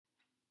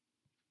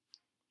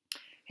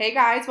Hey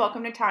guys,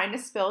 welcome to Time to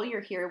Spill. You're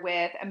here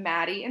with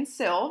Maddy and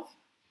Sylv.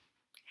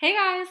 Hey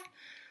guys!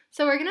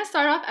 So we're going to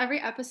start off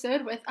every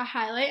episode with a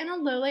highlight and a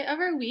lowlight of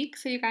our week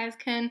so you guys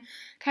can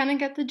kind of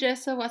get the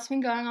gist of what's been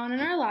going on in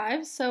our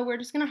lives. So we're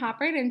just going to hop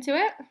right into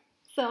it.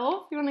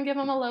 Sylv, you want to give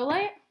them a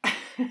lowlight?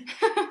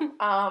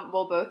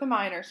 Well, both of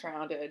mine are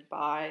surrounded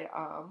by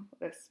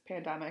this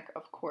pandemic,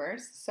 of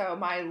course. So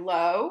my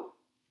low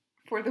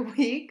for the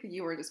week,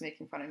 you were just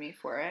making fun of me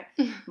for it.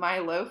 My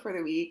low for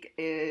the week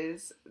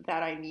is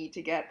that I need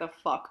to get the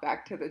fuck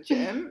back to the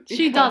gym.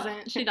 She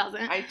doesn't.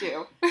 I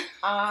do.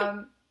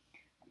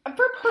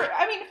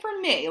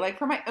 For me, like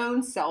for my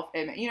own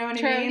self-image, you know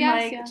what I mean?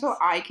 Yes. So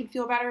I can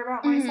feel better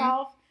about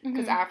myself.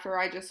 Because Mm-hmm. after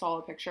I just saw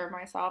a picture of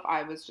myself,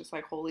 I was just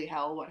like, holy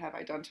hell, what have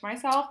I done to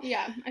myself?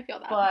 Yeah, I feel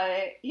that.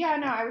 But, yeah,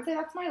 no, I would say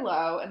that's my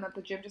low, and that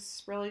the gym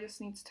just really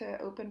just needs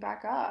to open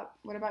back up.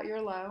 What about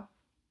your low?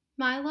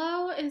 My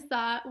low is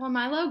that,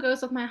 my low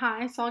goes with my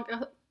high, so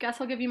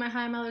I'll give you my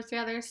high and my low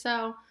together.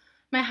 So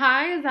my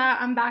high is that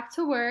I'm back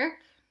to work.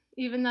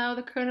 Even though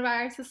the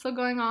coronavirus is still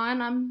going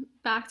on, I'm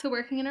back to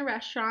working in a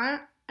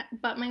restaurant.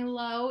 But my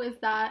low is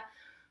that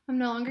I'm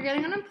no longer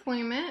getting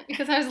unemployment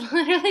because I was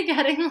literally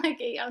getting like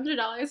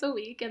 $800 a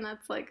week, and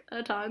that's like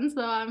a ton.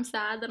 So I'm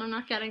sad that I'm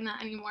not getting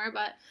that anymore.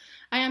 But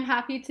I am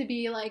happy to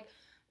be like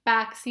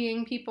back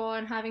seeing people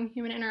and having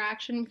human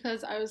interaction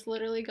because I was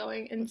literally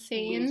going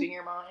insane. Losing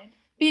your mind.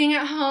 Being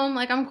at home,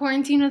 like I'm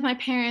quarantined with my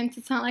parents.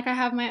 It's not like I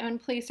have my own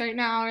place right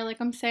now, or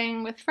like I'm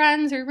staying with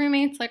friends or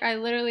roommates. Like I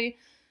literally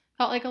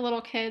felt like a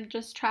little kid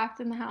just trapped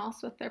in the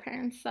house with their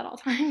parents at all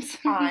times.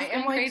 I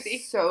am like crazy.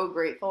 so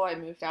grateful I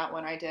moved out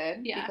when I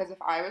did. Yeah. Because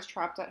if I was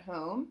trapped at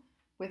home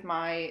with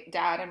my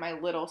dad and my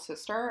little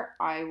sister,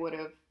 I would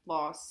have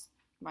lost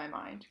my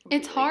mind completely.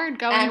 It's hard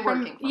going and from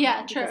working from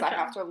home because I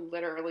have to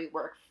literally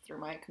work through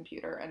my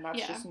computer, and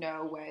that's just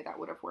no way that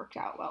would have worked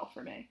out well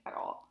for me at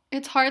all.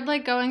 It's hard,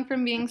 like, going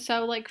from being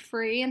so, like,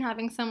 free and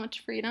having so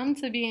much freedom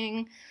to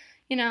being,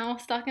 you know,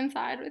 stuck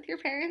inside with your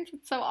parents.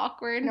 It's so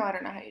awkward. No, I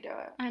don't know how you do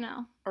it. I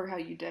know. Or how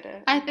you did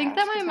it. I think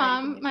that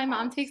my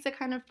mom takes it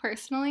kind of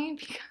personally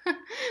because,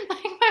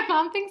 like, my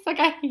mom thinks, like,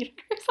 I hate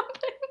her or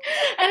something.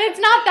 And it's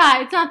not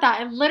that.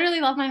 I literally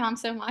love my mom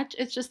so much.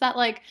 It's just that,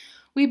 like,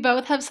 we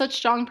both have such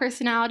strong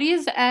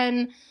personalities,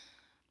 and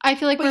I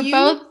feel like but we're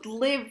both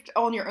lived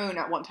on your own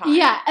at one time.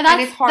 Yeah, and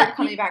it's hard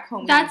coming back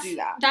home when you do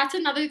that. That's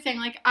another thing.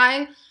 Like,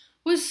 I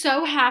was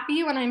so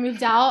happy when I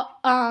moved out.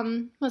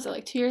 Was it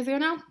like 2 years ago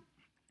now?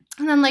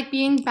 And then like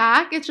being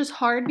back, it's just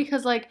hard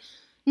because like,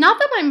 not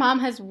that my mom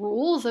has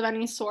rules of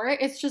any sort.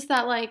 It's just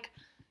that like,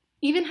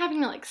 even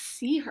having to like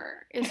see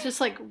her is just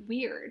like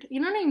weird.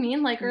 You know what I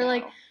mean? Like, or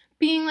like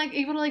being like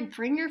able to like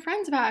bring your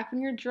friends back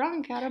when you're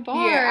drunk at a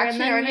bar,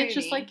 actually, and then it's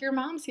just like your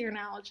mom's here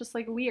now. It's just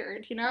like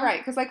weird, you know? Right,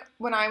 because like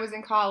when I was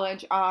in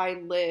college,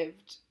 I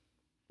lived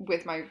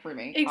with my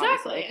roommate.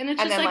 Exactly, obviously. and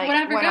it's just then, like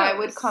whatever when goes. I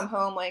would come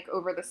home like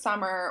over the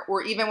summer,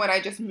 or even when I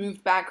just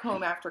moved back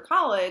home after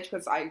college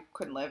because I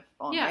couldn't live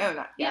on my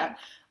own yet.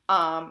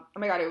 Oh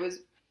my god, it was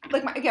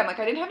like I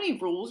didn't have any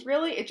rules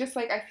really. It just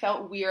like I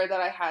felt weird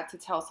that I had to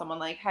tell someone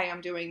like, hey, I'm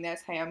doing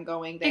this, hey, I'm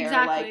going there.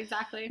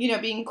 Exactly. You know,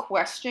 being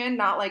questioned,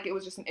 not like it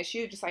was just an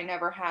issue. Just I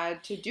never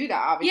had to do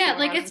that. Obviously, yeah,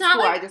 like it's not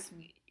school, like I just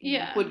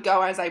would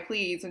go as I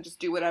please and just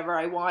do whatever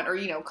I want, or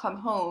come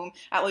home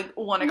at like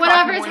 1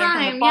 o'clock in the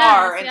morning from the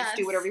bar and just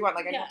do whatever you want.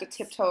 Like I didn't have to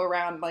tiptoe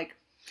around like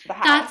the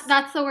house.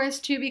 That's the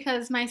worst too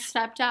because my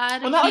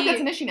stepdad. Well, not like that's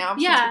an issue now.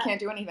 Since we can't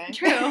do anything.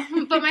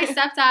 True, but my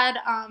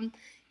stepdad,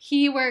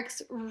 he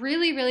works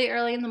really, really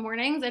early in the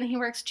mornings, and he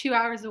works 2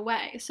 hours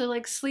away. So,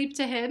 like, sleep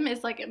to him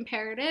is, like,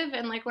 imperative.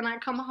 And, like, when I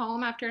come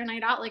home after a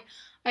night out, like,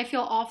 I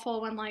feel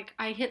awful when, like,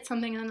 I hit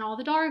something and then all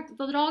the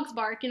dogs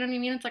bark. You know what I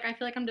mean? It's like I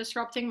feel like I'm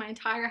disrupting my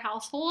entire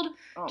household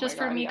just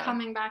for me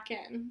coming back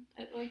in.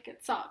 It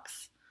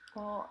sucks.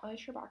 Well, at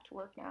least you're back to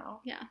work now.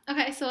 Yeah.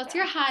 Okay, so what's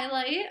your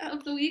highlight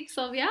of the week,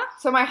 Sylvia?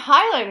 So my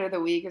highlight of the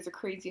week is a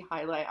crazy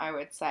highlight, I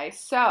would say.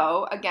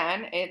 So,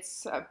 again,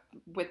 it's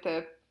with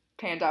the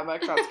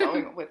pandemic that's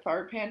going with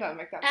our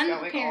pandemic that's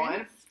going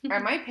on,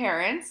 and my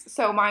parents.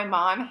 So my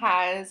mom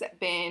has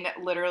been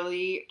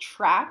literally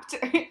trapped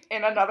in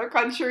another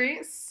country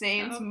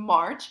since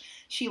March.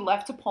 She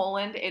left to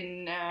Poland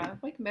in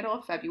like middle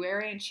of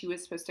February, and she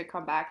was supposed to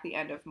come back the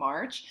end of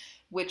March,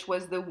 which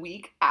was the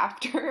week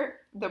after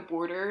the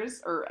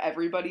borders, or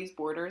everybody's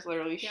borders,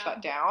 literally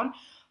shut down.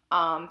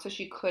 So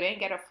she couldn't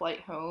get a flight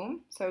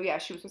home. So yeah,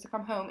 she was supposed to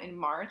come home in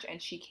March,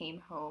 and she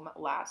came home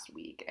last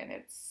week, and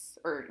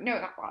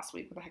not last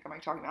week, what the heck am I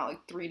talking about?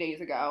 Like 3 days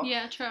ago.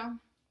 Yeah, true.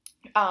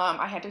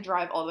 I had to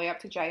drive all the way up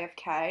to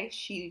JFK.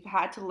 She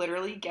had to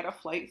literally get a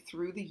flight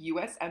through the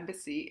U.S.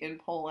 Embassy in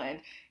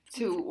Poland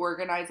to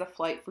organize a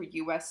flight for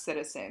U.S.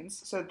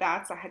 citizens. So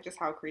that's just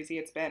how crazy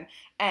it's been.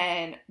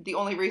 And the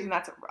only reason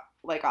that's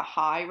like a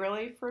high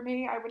really for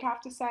me, I would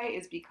have to say,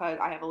 is because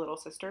I have a little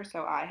sister.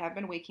 So I have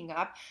been waking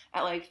up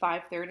at like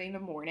 5:30 in the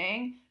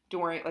morning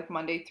during like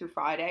Monday through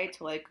Friday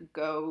to like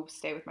go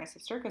stay with my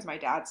sister because my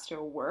dad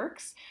still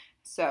works.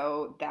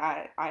 so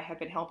that I have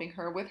been helping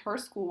her with her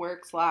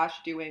schoolwork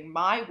 / doing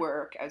my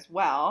work as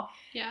well.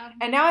 Yeah.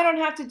 And now I don't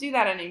have to do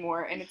that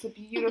anymore, and it's a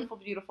beautiful,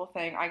 beautiful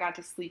thing. I got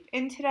to sleep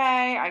in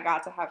today. I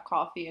got to have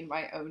coffee in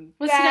my own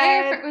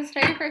bed. Was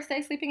today your first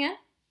day sleeping in?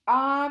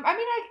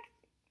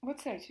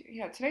 What's today?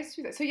 Yeah, today's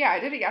Tuesday. So yeah, I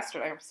did it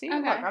yesterday. See,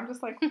 look, I'm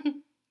just like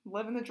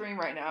living the dream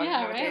right now. Yeah,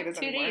 I don't know what day it is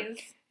 2 anymore. days.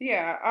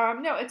 Yeah.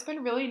 No, it's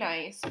been really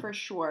nice for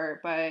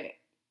sure, but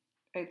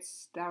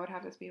that would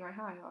have to be my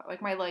high.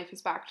 Like, my life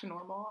is back to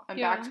normal. I'm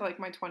back to, like,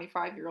 my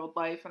 25-year-old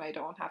life, and I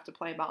don't have to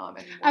play mom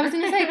anymore. I was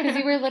going to say, because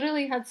you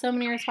literally had so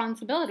many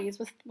responsibilities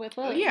with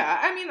Lily. Yeah,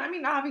 I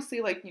mean,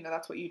 obviously, like,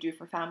 that's what you do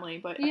for family,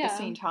 but at the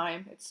same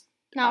time, it's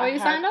not what you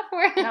signed up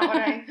for. Not what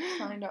I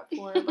signed up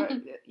for, but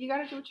you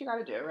gotta do what you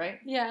gotta do, right?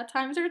 Yeah,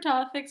 times are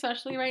tough,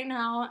 especially right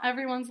now.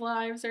 Everyone's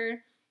lives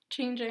are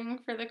changing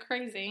for the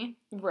crazy.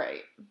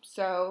 Right.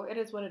 So, it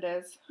is what it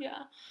is.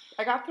 Yeah.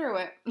 I got through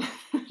it.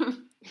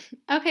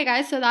 Okay,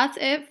 guys, so that's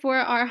it for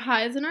our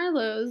highs and our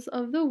lows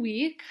of the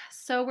week.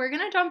 So we're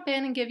going to jump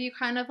in and give you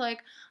kind of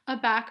like a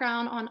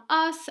background on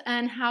us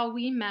and how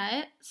we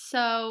met.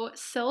 So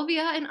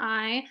Sylvia and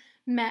I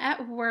met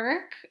at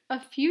work a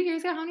few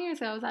years ago. How many years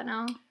ago was that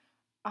now?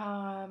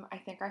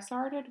 I think I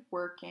started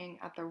working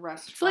at the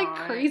restaurant. It's like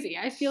crazy.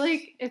 I feel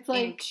like it's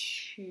like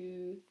in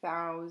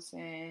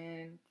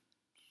 2015.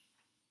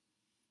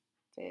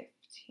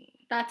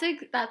 That's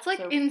like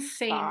so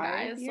insane,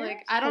 guys. Years?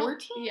 Like I don't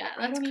 14? Yeah,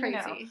 that's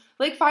crazy.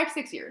 Like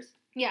 5-6 years.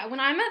 Yeah,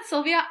 when I met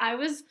Sylvia, I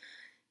was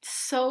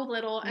so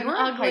little and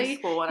ugly. In high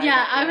school when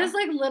I was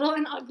like little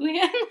and ugly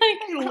and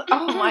like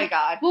oh my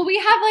god. Well, we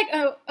have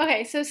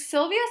okay, so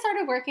Sylvia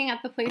started working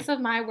at the place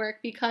of my work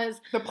because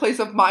the place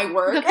of my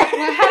work. How do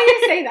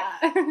you say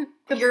that?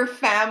 Your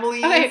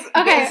family's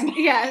okay, business.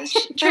 Yeah,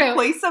 true. The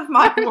place of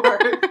my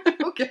work.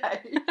 Okay.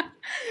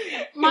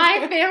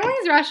 My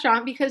family's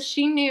restaurant, because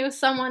she knew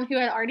someone who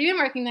had already been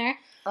working there.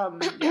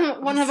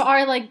 One of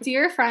our like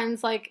dear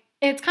friends, like.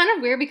 It's kind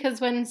of weird because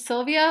when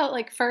Sylvia,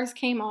 like, first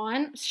came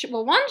on, she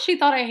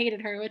thought I hated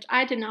her, which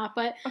I did not,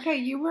 but... Okay,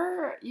 you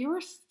were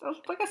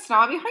like a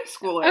snobby high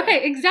schooler.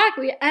 Okay,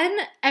 exactly. And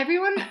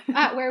everyone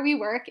at where we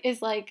work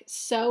is, like,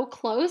 so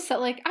close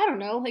that, like, I don't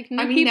know, like,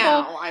 people...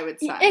 now, I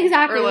would say.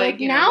 Exactly. Or, like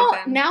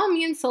now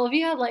me and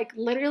Sylvia, like,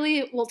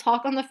 literally will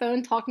talk on the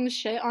phone talking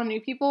shit on new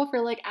people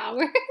for, like,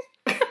 hours.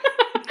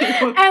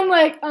 And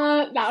like,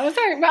 that was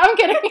her. But I'm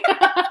kidding.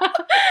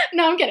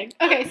 No, I'm kidding.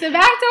 Okay, so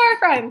back to our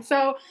friends.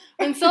 So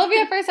when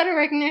Sylvia first started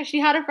working there, she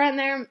had a friend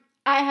there.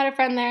 I had a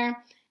friend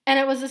there. And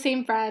it was the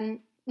same friend,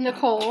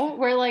 Nicole.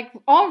 We're like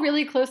all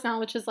really close now,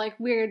 which is like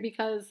weird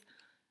because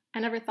I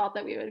never thought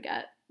that we would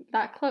get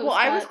that close. Well,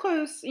 I was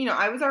close.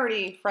 I was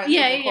already friends with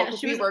Nicole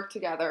because we worked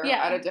together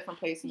at a different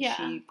place, and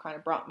she kind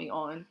of brought me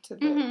on to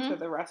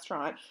the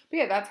restaurant. But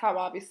yeah, that's how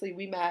obviously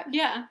we met.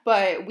 Yeah.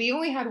 But we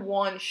only had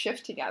one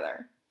shift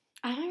together.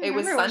 I don't It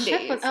was remember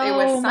Sundays. What It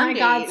was Sundays. My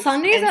god,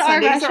 Sundays at our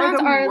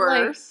restaurants are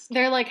like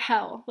they're like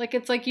hell. Like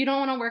it's like you don't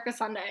want to work a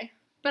Sunday.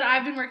 But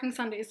I've been working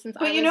Sundays since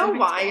I was in high school. But you know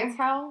why it's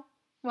hell?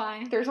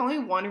 Why? There's only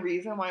one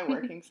reason why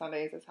working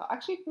Sundays is hell.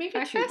 Actually, maybe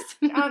breakfast?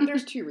 two.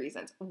 There's two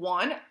reasons.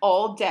 One,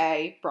 all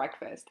day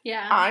breakfast.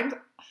 Yeah.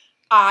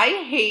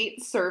 I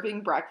hate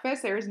serving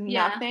breakfast. There's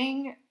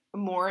nothing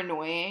more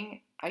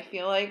annoying, I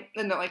feel like,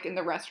 in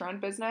the restaurant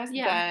business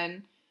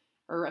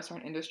or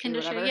restaurant industry or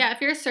whatever. Yeah,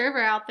 if you're a server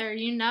out there,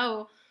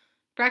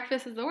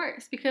 breakfast is the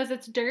worst because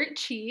it's dirt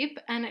cheap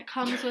and it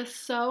comes with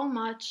so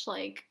much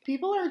like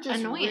people are just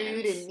annoyance.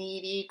 Rude and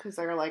needy because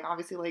they're like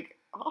obviously like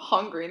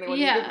hungry and they want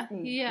to get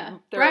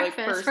their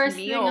breakfast like first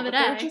meal, thing of the day.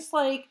 They're just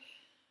like,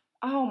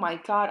 oh my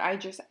god, I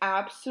just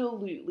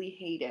absolutely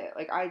hate it.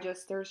 Like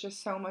there's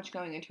just so much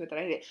going into it that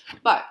I hate it.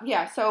 But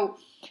yeah, so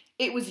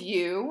it was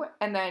you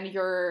and then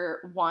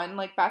your one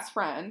like best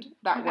friend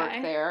that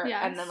worked there,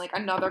 and then like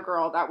another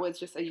girl that was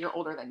just a year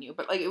older than you.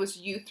 But like it was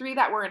you three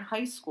that were in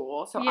high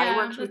school. So I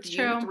worked with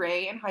you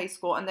three in high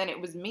school, and then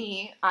it was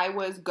me. I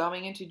was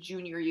going into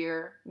junior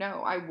year.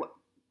 No, I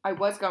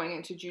was going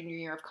into junior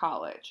year of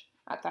college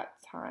at that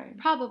time.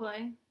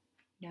 Probably.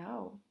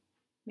 No.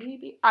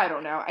 Maybe. I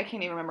don't know. I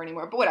can't even remember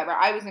anymore. But whatever.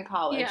 I was in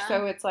college. Yeah.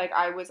 So it's like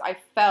I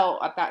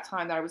felt at that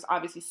time that I was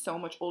obviously so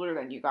much older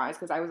than you guys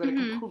because I was at a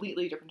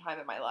completely different time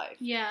in my life.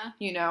 Yeah.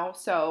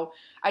 So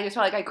I just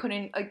felt like I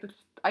couldn't, like,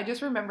 I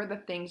just remember the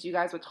things you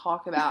guys would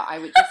talk about. I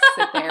would just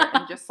sit there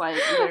and just, like,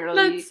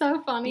 literally. That's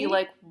so funny. Be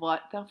like,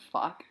 what the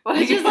fuck?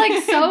 Which is,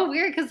 like, so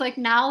weird because, like,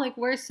 now, like,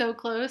 we're so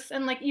close.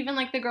 And, like, even,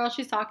 like, the girl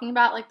she's talking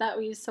about, like, that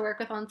we used to work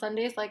with on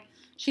Sundays, like,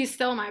 she's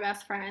still my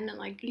best friend, and,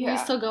 like, we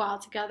still go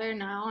out together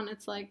now, and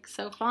it's, like,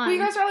 so fun. Well, you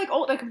guys are, like,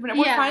 old. Like, we're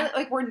finally,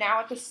 like, we're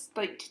now at this,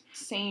 like,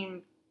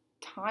 same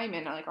time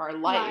in, like, our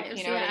life,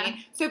 you know what I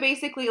mean? So,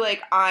 basically,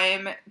 like,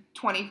 I'm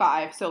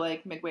 25, so,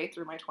 like, midway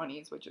through my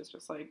 20s, which is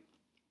just, like,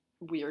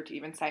 weird to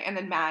even say. And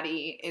then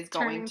Maddie is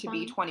going to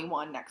be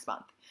 21 next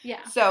month.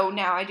 Yeah. So,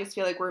 now I just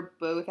feel like we're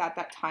both at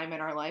that time in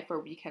our life where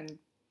we can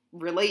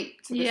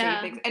relate to the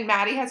same things. And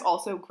Maddie has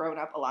also grown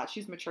up a lot.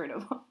 She's matured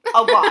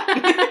a lot.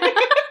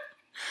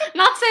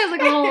 Not to say I was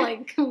like a little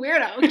like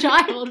weirdo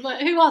child,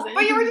 but who wasn't?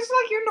 But you were just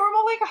like your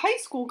normal like high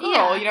school girl.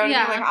 Yeah, you know what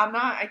yeah. I mean?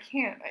 Like I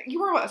can't. You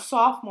were a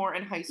sophomore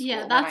in high school.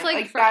 Yeah, that's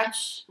like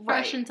fresh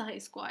right. into high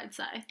school, I'd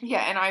say.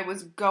 Yeah, and I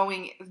was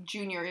going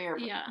junior year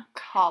of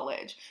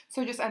college.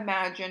 So just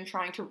imagine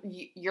trying to.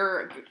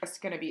 You're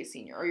going to be a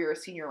senior, or you're a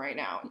senior right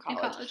now in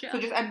college. So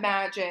just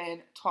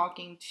imagine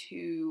talking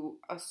to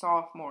a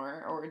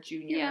sophomore or a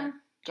junior. Yeah.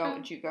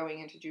 Going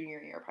into junior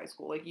year of high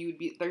school, like you would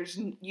be there's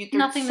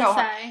nothing so to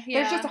say.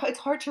 Yeah. There's just it's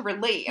hard to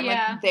relate, and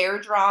like their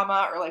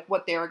drama or like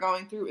what they're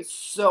going through is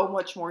so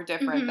much more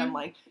different than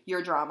like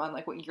your drama and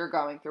like what you're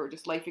going through, or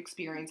just life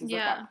experiences at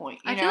that point.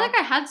 I feel like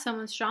I had so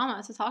much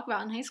drama to talk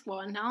about in high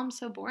school, and now I'm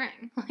so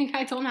boring. Like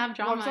I don't have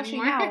drama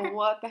especially anymore. Now,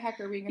 what the heck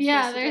are we supposed to do?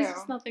 Yeah, there's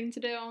just nothing to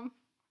do.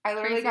 I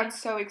literally got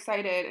so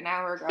excited an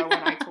hour ago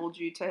when I told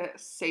you to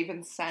save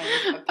and send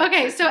a picture.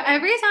 Okay, so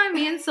every time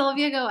me and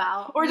Sylvia go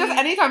out. Or just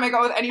anytime I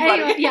go with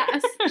anybody. Anyway,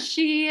 yes.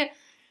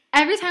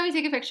 Every time we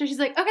take a picture, she's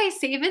like, okay,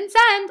 save and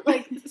send.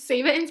 Like,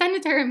 save it and send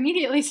it to her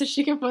immediately so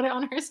she can put it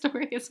on her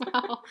story as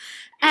well.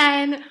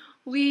 And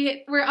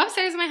we were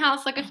upstairs in my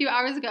house like a few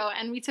hours ago,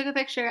 and we took a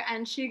picture,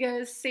 and she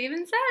goes, save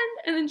and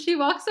send. And then she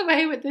walks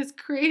away with this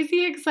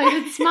crazy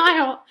excited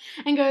smile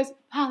and goes,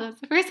 wow,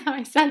 that's the first time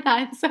I said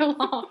that in so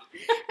long.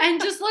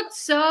 And just looked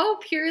so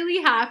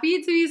purely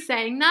happy to be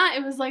saying that.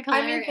 It was like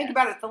hilarious. I mean, think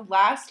about it. The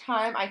last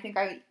time I think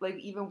I like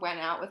even went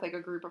out with like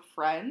a group of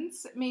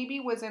friends maybe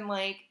was in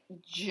like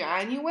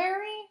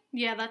January.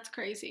 Yeah, that's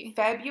crazy.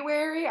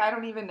 February? I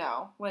don't even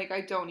know. Like,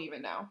 I don't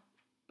even know.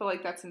 But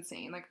like, that's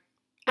insane. Like,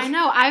 I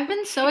know. I've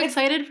been so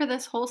excited for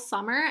this whole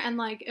summer, and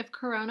like, if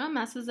Corona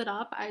messes it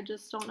up, I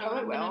just don't know what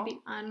I'm gonna be.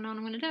 I don't know what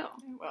I'm gonna do.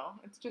 Well,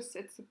 it's just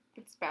it's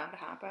bound to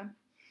happen.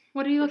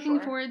 What are you looking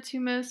forward to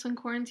most when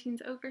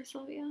quarantine's over,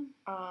 Sylvia?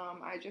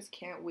 I just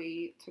can't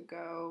wait to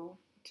go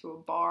to a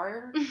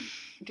bar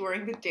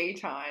during the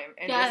daytime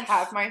and just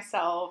have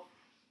myself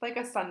like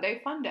a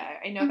Sunday fun day.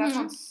 I know that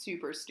sounds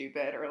super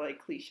stupid or like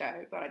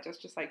cliche, but I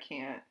just I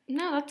can't.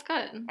 No, that's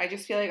good. I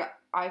just feel like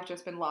I've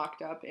just been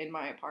locked up in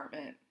my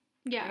apartment.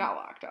 Yeah. Not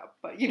locked up,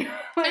 but you know,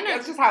 like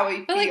that's just how we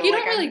feel. But like you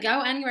don't really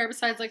go anywhere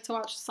besides like to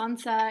watch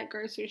sunset,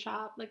 grocery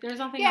shop. Like there's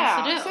nothing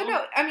else to do. So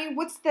no, I mean,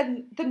 what's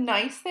the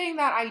nice thing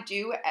that I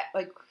do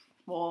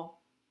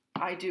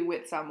I do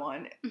with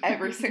someone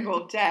every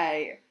single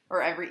day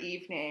or every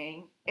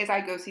evening is I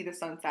go see the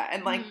sunset.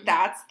 And like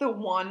that's the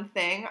one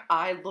thing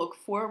I look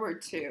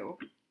forward to.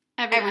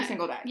 Every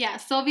single day. Yeah,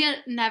 Sylvia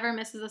never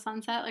misses a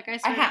sunset. Like, I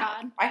swear to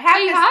God. I have. Oh,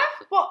 you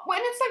have? Well, when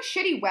it's,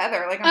 like, shitty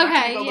weather. Like, I'm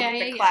not going to go look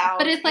at the clouds.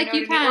 But it's, like,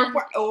 you can.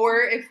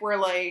 Or if we're,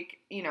 like,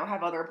 you know,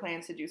 have other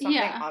plans to do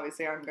something,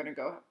 obviously I'm going to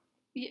go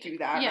do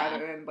that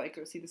rather than, like,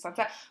 go see the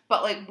sunset.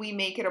 But, like, we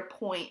make it a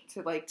point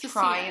to, like,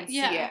 try and see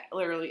it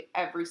literally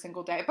every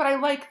single day. But I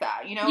like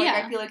that, you know? Like,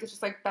 I feel like it's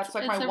just, like, that's,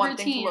 like, my one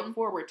thing to look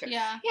forward to.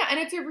 Yeah. Yeah, and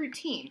it's a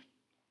routine.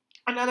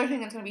 Another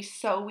thing that's going to be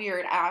so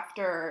weird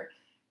after,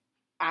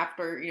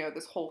 you know,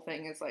 this whole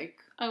thing is, like,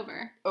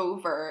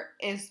 over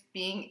is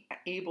being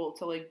able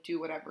to, like, do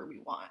whatever we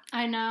want.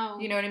 I know.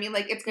 You know what I mean?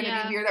 Like, it's going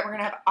to be weird that we're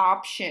going to have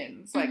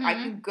options. Like, I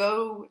can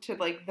go to,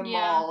 like, the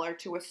mall or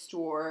to a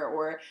store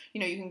or, you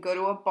know, you can go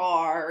to a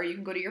bar or you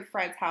can go to your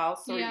friend's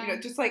house or, you know,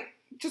 just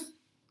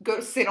go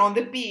sit on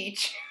the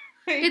beach.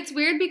 It's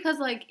weird because,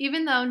 like,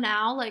 even though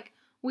now, like,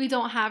 we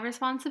don't have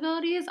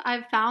responsibilities,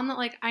 I've found that,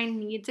 like, I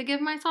need to give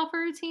myself a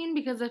routine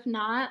because if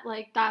not,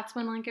 like, that's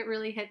when, like, it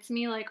really hits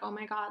me, like, oh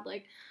my God,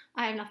 like,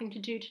 I have nothing to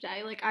do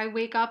today. Like, I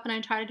wake up and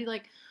I try to do,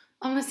 like,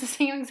 almost the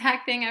same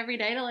exact thing every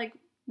day to, like,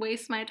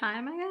 waste my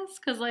time, I guess.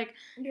 Because, like,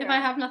 if I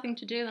have nothing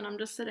to do, then I'm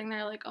just sitting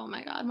there like, oh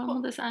my God, when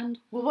will this end?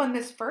 Well, when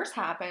this first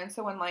happened,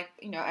 so when, like,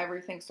 you know,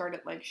 everything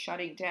started, like,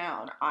 shutting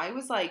down, I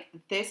was like,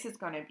 this is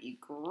going to be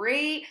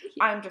great.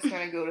 I'm just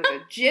going to go to the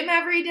gym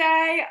every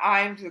day.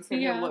 I'm just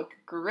going to look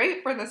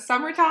great for the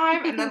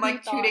summertime. And then,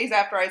 like, 2 days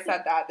after I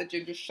said that, the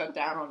gym just shut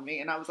down on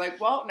me. And I was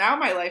like, well, now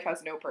my life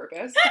has no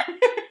purpose.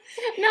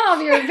 No,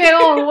 you're a big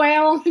old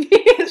whale on the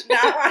beach.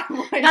 Now I'm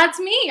like... That's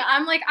me.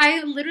 I'm like,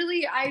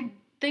 I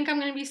think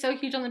I'm going to be so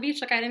huge on the beach.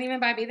 Like, I didn't even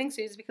buy bathing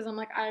suits because I'm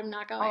like, I'm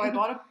not going. Oh, I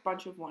bought a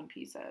bunch of one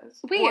pieces.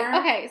 Wait,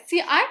 okay.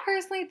 See, I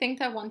personally think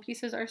that one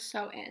pieces are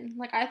so in.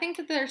 Like, I think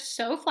that they're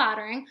so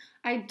flattering.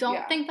 I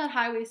don't think that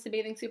high-waisted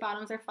bathing suit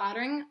bottoms are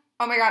flattering.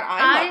 Oh my God,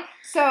 I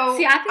think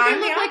they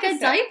look like a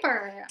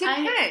diaper.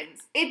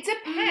 Depends. It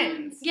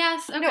depends.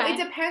 Yes, okay. No, it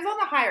depends on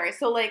the high rise.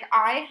 So, like,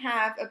 I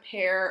have a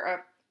pair of,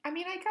 I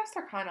mean, I guess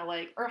they're kind of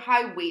like, or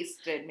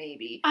high-waisted,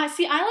 maybe.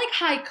 See, I like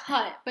high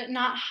cut, but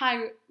not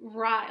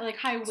like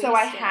high-waisted.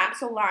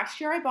 So last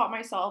year I bought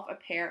myself a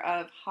pair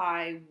of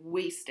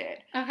high-waisted.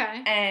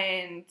 Okay.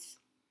 And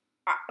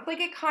like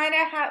it kind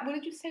of had, what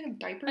did you say, a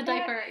diaper butt?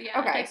 Diaper, yeah.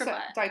 Okay, diaper so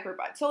butt. diaper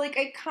butt. So like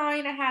it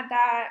kind of had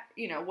that,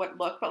 what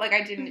look, but like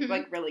I didn't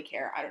like really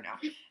care. I don't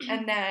know.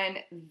 And then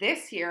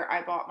this year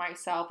I bought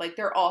myself, like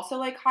they're also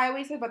like high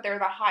waisted, but they're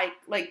the high,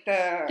 like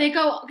the they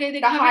cover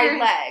high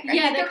leg.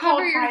 Yeah, they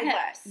cover your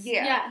hips.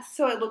 Yeah. Yes.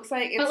 So it looks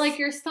like it's, but like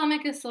your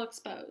stomach is still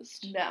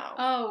exposed. No.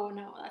 Oh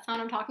no, that's not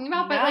what I'm talking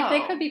about. But like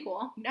they could be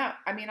cool. No,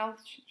 I mean I'll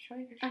show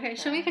you a picture. Okay,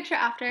 show me a picture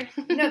after.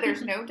 No,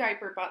 there's no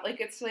diaper butt.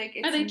 Like it's Are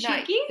they nice.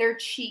 cheeky? They're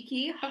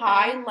cheeky,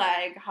 high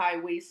leg, high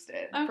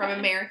waisted from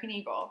American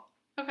Eagle.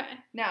 Okay.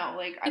 No,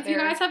 like if you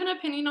guys have an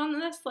opinion on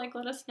this, like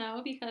let us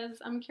know because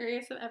I'm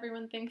curious if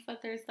everyone thinks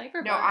that there's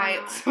diaper. No, I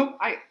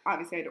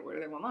obviously I had to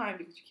order them online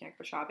because you can't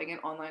go shopping, and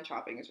online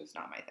shopping is just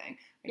not my thing.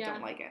 I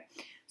don't like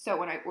it. So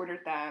when I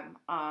ordered them,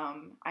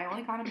 I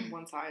only got them in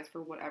one size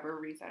for whatever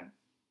reason.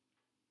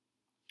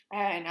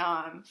 And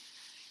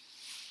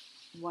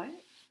what?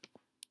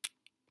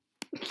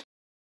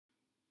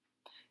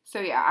 So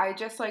yeah, I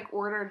just like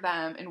ordered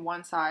them in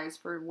one size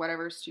for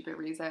whatever stupid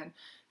reason,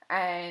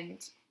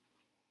 and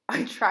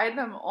I tried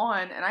them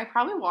on, and I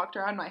probably walked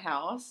around my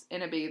house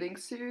in a bathing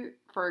suit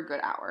for a good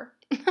hour.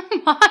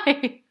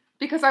 Why?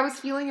 Because I was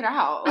feeling it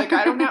out. Like,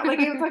 I don't know. Like,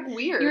 it was, like,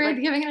 weird. You were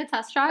like, giving it a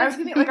test drive? I was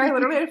giving, like, I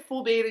literally had a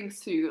full bathing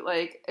suit.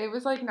 Like, it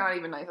was, like, not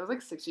even nice. It was,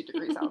 like, 60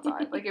 degrees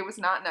outside. Like, it was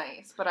not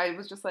nice. But I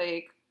was just,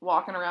 like,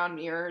 walking around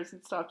mirrors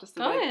and stuff just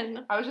to, like,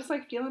 I was just,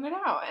 like, feeling it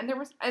out.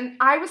 And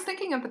I was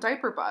thinking of the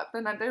diaper butt,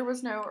 but then there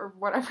was no, or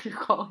whatever you're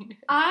calling it.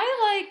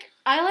 I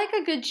like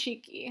a good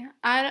cheeky.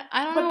 I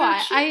don't know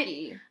why.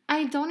 Cheeky.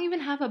 I don't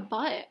even have a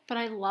butt, but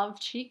I love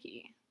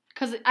cheeky.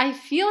 Because I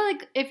feel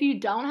like if you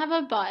don't have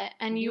a butt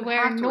and you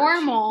wear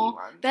normal,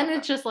 then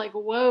it's just like,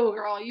 whoa,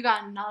 girl, you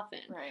got nothing.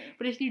 Right.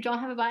 But if you don't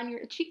have a butt and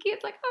you're cheeky,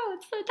 it's like, oh,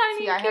 it's so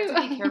tiny. See, I have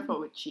to be careful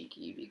with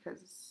cheeky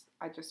because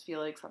I just feel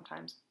like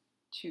sometimes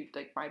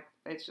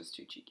it's just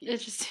too cheeky.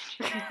 It's just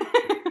too cheeky.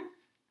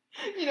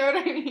 You know what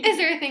I mean? Is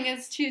there a thing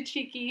that's too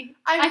cheeky?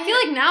 I feel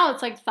like now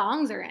it's like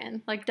thongs are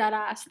in, like dead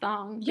ass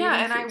thongs.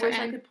 Yeah, and I wish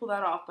I could pull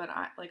that off, but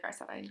like I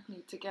said, I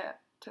need to get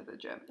to the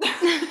gym.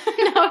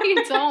 No,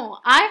 you don't.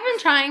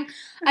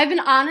 I've been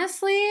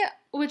honestly,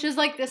 which is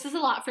like, this is a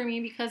lot for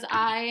me because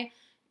I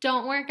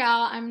don't work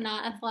out. I'm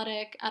not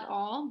athletic at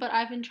all, but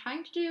I've been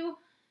trying to do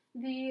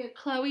the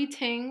Chloe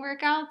Ting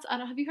workouts.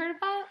 Have you heard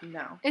of that?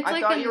 No. I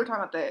thought you were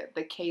talking about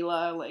the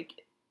Kayla, like,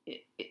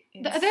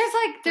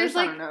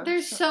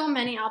 there's so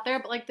many out there,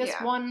 but like this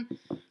one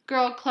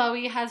girl,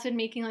 Chloe, has been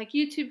making like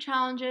YouTube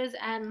challenges,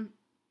 and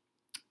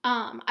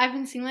I've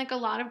been seeing like a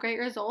lot of great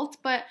results,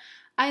 but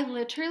I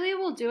literally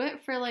will do it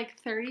for like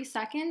 30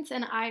 seconds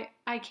and I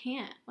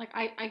can't. Like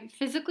I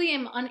physically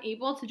am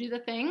unable to do the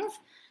things,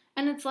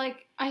 and it's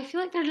like I feel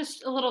like they're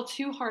just a little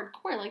too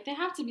hardcore. Like they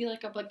have to be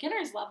like a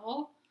beginner's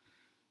level.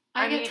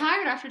 I get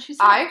tired after 2 seconds.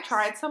 I've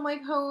tried some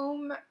like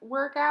home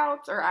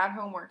workouts or at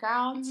home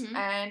workouts,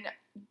 and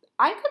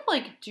I could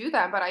like do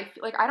them, but I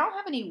feel like I don't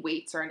have any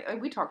weights or anything.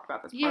 Like, we talked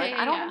about this before.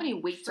 I don't have any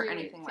weights or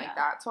anything like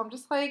that. So I'm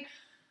just like,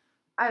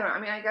 I don't know.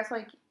 I mean, I guess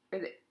like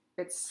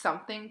it's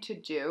something to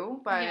do,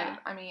 but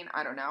I mean,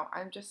 I don't know.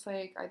 I'm just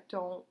like, I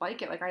don't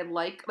like it. Like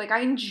I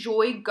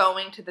enjoy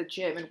going to the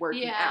gym and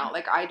working out.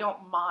 Like I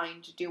don't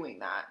mind doing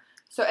that.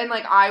 So, and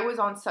like I was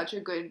on such a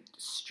good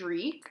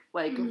streak,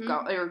 like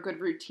or a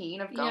good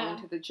routine of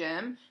going to the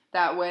gym,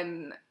 that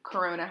when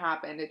Corona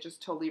happened, it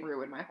just totally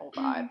ruined my whole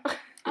vibe.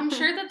 I'm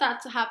sure that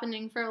that's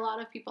happening for a lot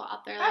of people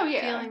out there,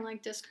 like feeling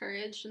like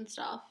discouraged and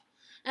stuff.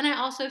 And I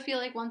also feel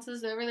like once this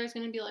is over, there's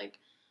going to be like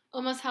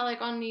almost how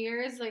like on New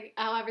Year's, like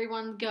how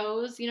everyone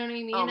goes, you know what I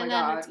mean? And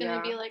then it's going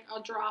to be like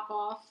a drop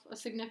off, a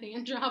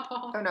significant drop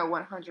off. Oh no,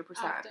 100%.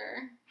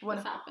 After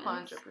 100%.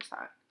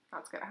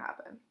 That's going to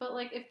happen. But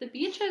like if the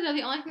beaches are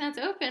the only thing that's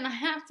open, I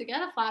have to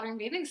get a flattering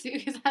bathing suit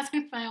because that's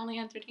my only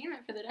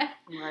entertainment for the day.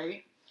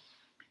 Right.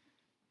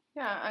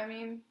 Yeah, I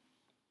mean.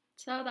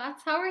 So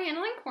that's how we're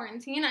handling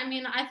quarantine. I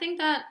mean, I think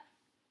that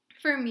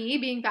for me,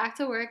 being back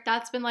to work,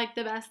 that's been like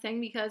the best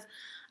thing because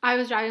I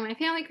was driving my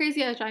family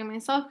crazy. I was driving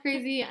myself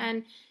crazy.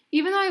 And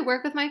even though I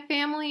work with my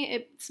family,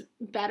 it's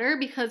better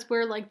because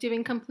we're like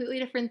doing completely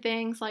different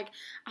things. Like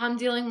I'm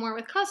dealing more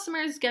with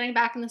customers, getting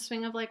back in the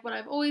swing of like what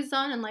I've always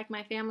done. And like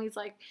my family's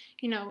like,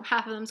 you know,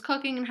 half of them's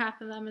cooking and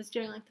half of them is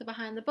doing like the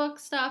behind the book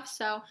stuff.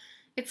 So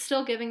it's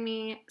still giving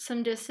me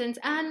some distance,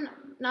 and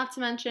not to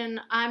mention,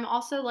 I'm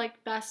also,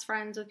 like, best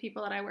friends with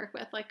people that I work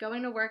with. Like,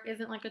 going to work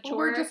isn't, like, a chore.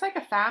 We're just, like,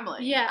 a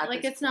family. Yeah,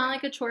 like, it's not,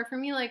 like, a chore for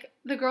me. Like,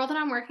 the girl that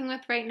I'm working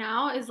with right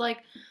now is, like,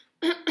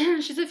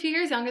 she's a few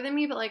years younger than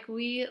me, but, like,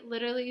 we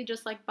literally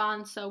just, like,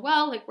 bond so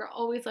well. Like, we're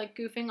always, like,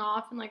 goofing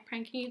off and, like,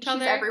 pranking each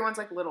other. She's everyone's,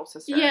 like, little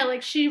sister. Yeah,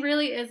 like, she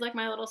really is, like,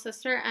 my little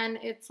sister, and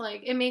it's,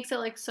 like, it makes it,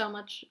 like, so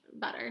much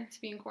better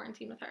to be in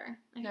quarantine with her.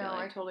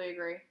 I totally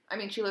agree. I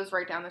mean, she lives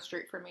right down the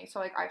street from me, so,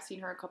 like, I've seen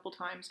her a couple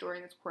times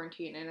during this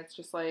quarantine, and it's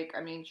just, like,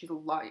 I mean, she's a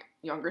lot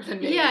younger than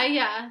me.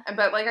 Yeah.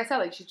 But, like I said,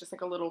 like, she's just,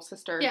 like, a little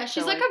sister. Yeah,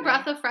 she's, like, a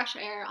breath of fresh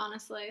air,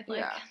 honestly,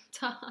 like,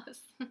 to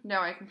us.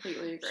 No, I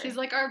completely agree. She's,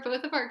 like,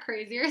 both of our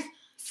crazier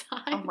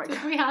sides. Oh, my God.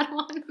 If we had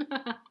one.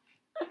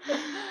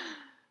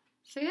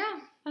 So yeah,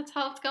 that's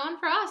how it's going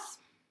for us.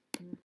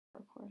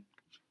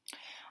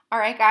 All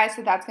right, guys,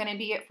 so that's going to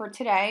be it for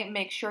today.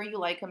 Make sure you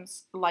like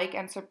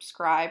and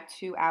subscribe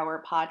to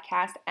our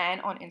podcast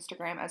and on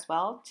Instagram as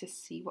well to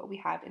see what we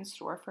have in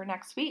store for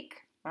next week.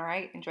 All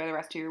right, enjoy the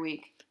rest of your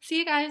week. See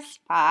you guys.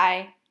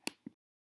 Bye.